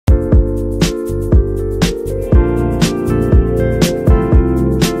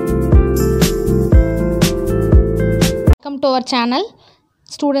our channel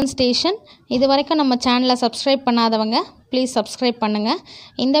Student Station. இது வரைக்கும் நம்ம சேனலை சப்ஸ்கிரைப் பண்ணாதவங்க ப்ளீஸ் சப்ஸ்கிரைப் பண்ணுங்க.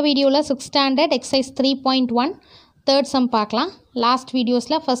 இந்த வீடியோவில் 6th standard exercise 3.1 third sum பார்க்கலாம். லாஸ்ட்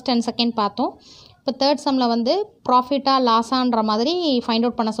வீடியோஸில் ஃபர்ஸ்ட் அண்ட் செகண்ட் பார்த்தோம். இப்போ தேர்ட் சம்மில் வந்து ப்ராஃபிட்டாக லாஸான்ற மாதிரி ஃபைண்ட்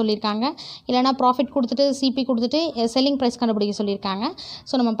அவுட் பண்ண சொல்லியிருக்காங்க. இல்லைனா ப்ராஃபிட் கொடுத்துட்டு சிபி கொடுத்துட்டு செல்லிங் ப்ரைஸ் கண்டுபிடிக்க சொல்லியிருக்காங்க.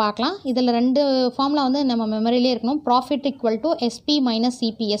 ஸோ நம்ம பார்க்கலாம். இதில் ரெண்டு ஃபார்மில் வந்து நம்ம மெமரியிலே இருக்கணும். Profit equal to SP minus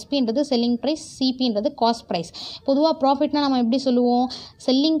CP. எஸ்பின்றது selling price, சிபின்றது cost price. பொதுவாக ப்ராஃபிட்னால் நம்ம எப்படி சொல்லுவோம்?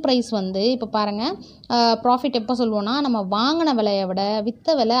 செல்லிங் ப்ரைஸ் வந்து இப்போ பாருங்கள், ப்ராஃபிட் எப்போ சொல்லுவோன்னா, நம்ம வாங்கின விலையை விட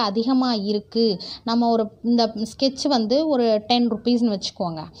விற்ற விலை அதிகமாக இருக்குது. நம்ம ஒரு இந்த ஸ்கெட்ச் வந்து ஒரு 10 rupeesனு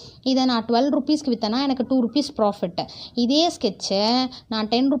வச்சுக்கோங்க. இதை நான் 12 rupeesக்கு விற்றேன்னா எனக்கு 2 rupees ப்ராஃபிட்டு. இதே ஸ்கெட்சை நான்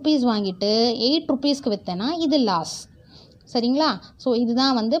 10 rupees வாங்கிட்டு 8 rupeesக்கு விற்றேன்னா இது லாஸ். சரிங்களா? ஸோ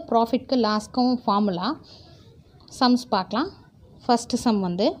இதுதான் வந்து ப்ராஃபிட்க்கு லாஸ்க்கும் ஃபார்முலா. சம்ஸ் பார்க்கலாம். ஃபஸ்ட்டு சம்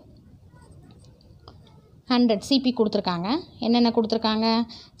வந்து 100 சிபி கொடுத்துருக்காங்க. என்னென்ன கொடுத்துருக்காங்க?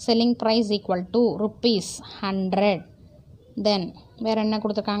 Selling price equal to ₹100. தென் வேறு என்ன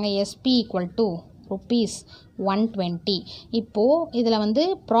கொடுத்துருக்காங்க? SP equal to ₹120. இப்போது இதில் வந்து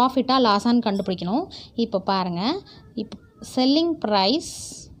ப்ராஃபிட்டாக லாஸான்னு கண்டுபிடிக்கணும். இப்போ பாருங்கள், இப்போ selling price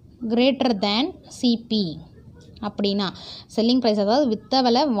greater than CP அப்படின்னா செல்லிங் ப்ரைஸ், அதாவது விற்ற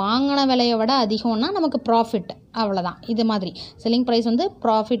விலை வாங்கின விலையை விட அதிகம்னா நமக்கு ப்ராஃபிட், அவ்வளோதான். இது மாதிரி செல்லிங் ப்ரைஸ் வந்து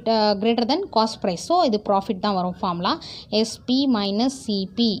profit greater than cost price. So இது ப்ராஃபிட் தான் வரும் formula. SP minus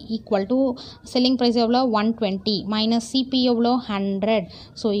CP equal to selling price எவ்வளோ? 120 மைனஸ் சிபி எவ்வளோ? 100.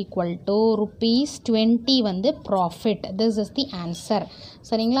 ஸோ ஈக்குவல் டு ₹20 வந்து profit. This is the answer.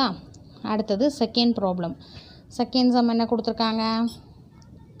 சரிங்களா? அடுத்தது செகண்ட் ப்ராப்ளம். செகண்ட் சம் என்ன கொடுத்துருக்காங்க?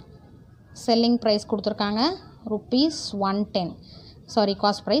 செல்லிங் ப்ரைஸ் கொடுத்துருக்காங்க ₹110. Sorry,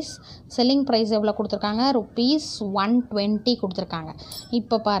 cost price. Selling price எவ்வளோ கொடுத்துருக்காங்க? ₹120 கொடுத்துருக்காங்க.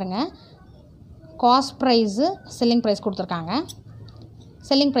 இப்போ பாருங்கள், காஸ்ட் ப்ரைஸு செல்லிங் ப்ரைஸ் கொடுத்துருக்காங்க.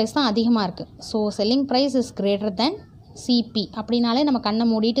 செல்லிங் ப்ரைஸ் தான் அதிகமாக இருக்குது. So selling price is greater than CP அப்படின்னாலே நம்ம கண்ணை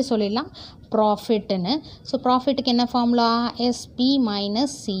மூடிட்டு சொல்லிடலாம் ப்ராஃபிட்டுன்னு. ஸோ ப்ராஃபிட்டுக்கு என்ன formula? SP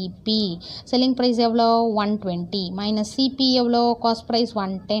minus CP. Selling price எவ்வளோ? 120 மைனஸ் சிபி எவ்வளோ? Cost price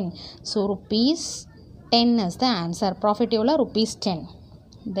 110. So ₹10 is the answer. Profit எவ்வளோ? ₹10.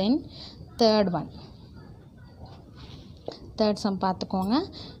 Then third one. Third sum பார்த்துக்கோங்க.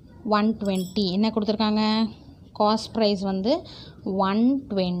 120 என்ன கொடுத்துருக்காங்க? காஸ்ட் ப்ரைஸ் வந்து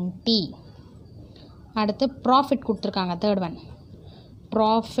 120. அடுத்து ப்ராஃபிட் கொடுத்துருக்காங்க. தேர்ட் ஒன்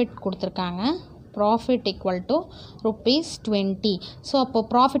ப்ராஃபிட் கொடுத்துருக்காங்க. Profit equal to ₹20. ஸோ அப்போ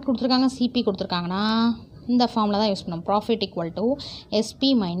ப்ராஃபிட் கொடுத்துருக்காங்க, சிபி கொடுத்துருக்காங்கன்னா இந்த ஃபார்மில் தான் யூஸ் பண்ணோம். Profit equal to SP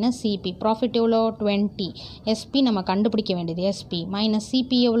minus CP. Profit எவ்வளோ? 20. எஸ்பி நம்ம கண்டுபிடிக்க வேண்டியது எஸ்பி மைனஸ்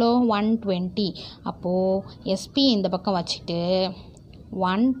சிபி எவ்வளோ? 120. அப்போது எஸ்பி இந்த பக்கம் வச்சுட்டு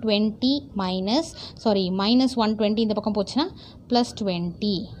 120 மைனஸ் 120 இந்த பக்கம் போச்சுன்னா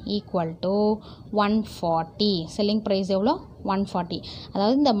 +20 ஈக்குவல் டு 140. செல்லிங் ப்ரைஸ் எவ்வளோ? 140.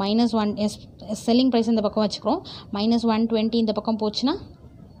 அதாவது இந்த -1 செல்லிங் ப்ரைஸ் இந்த பக்கம் வச்சுக்கிறோம். -120 இந்த பக்கம் போச்சுன்னா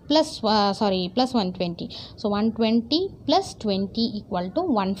 +120. So 120 + 20 equal to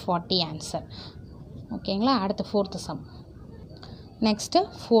 140 answer. ஓகேங்களா? அடுத்து fourth some. Next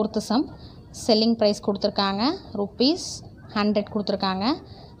fourth some. Selling price கொடுத்துருக்காங்க ₹100 கொடுத்துருக்காங்க.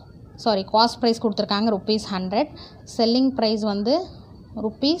 சாரி, காஸ்ட் ப்ரைஸ் கொடுத்துருக்காங்க ₹100. செல்லிங் ப்ரைஸ் வந்து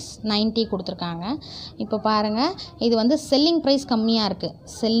 ₹90 கொடுத்துருக்காங்க. இப்போ பாருங்கள், இது வந்து செல்லிங் ப்ரைஸ் கம்மியாக இருக்குது.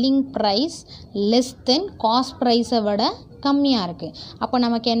 Selling price less than cost ப்ரைஸை விட கம்மியாக இருக்குது. அப்போ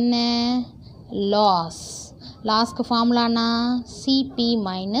நமக்கு என்ன? Loss. லாஸ்க்கு ஃபார்முலானா CP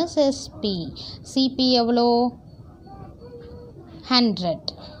minus SP. CP எவ்வளோ?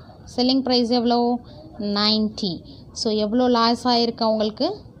 100. செல்லிங் ப்ரைஸ் எவ்வளோ? 90. ஸோ எவ்வளோ லாஸ் ஆகிருக்கு அவங்களுக்கு?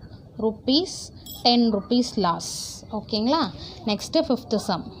 ₹10 லாஸ். ஓகேங்களா? Next fifth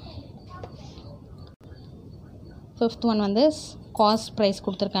some. Fifth one வந்து காஸ்ட் ப்ரைஸ்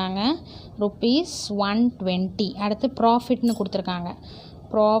கொடுத்துருக்காங்க ₹120. அடுத்து ப்ராஃபிட்னு கொடுத்துருக்காங்க.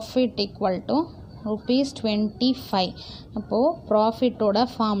 Profit equal to ₹25. அப்போது ப்ராஃபிட்டோட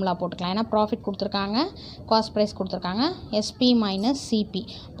ஃபார்முலா போட்டுக்கலாம். ஏன்னா ப்ராஃபிட் கொடுத்துருக்காங்க, காஸ்ட் ப்ரைஸ் கொடுத்துருக்காங்க. SP minus CP.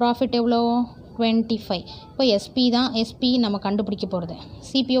 ப்ராஃபிட் எவ்வளோ? 25. இப்போ எஸ்பி நம்ம கண்டுபிடிக்க போகிறது.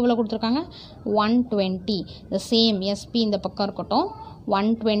 சிபி எவ்வளோ கொடுத்துருக்காங்க? 120. த சேம் எஸ்பி இந்த பக்கம் இருக்கட்டும்,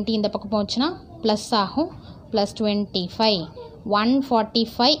 120 இந்த பக்கம் போச்சுன்னா ப்ளஸ் ஆகும். +25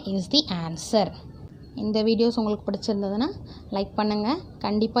 145 இஸ் தி ஆன்சர். இந்த வீடியோஸ் உங்களுக்கு பிடிச்சிருந்ததுன்னா லைக் பண்ணுங்கள்.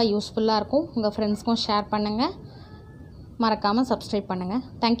 கண்டிப்பாக யூஸ்ஃபுல்லாக இருக்கும். உங்கள் ஃப்ரெண்ட்ஸ்க்கும் ஷேர் பண்ணுங்கள். மறக்காமல் சப்ஸ்கிரைப் பண்ணுங்கள்.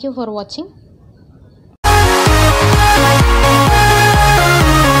 தேங்க்யூ ஃபார் வாட்சிங்.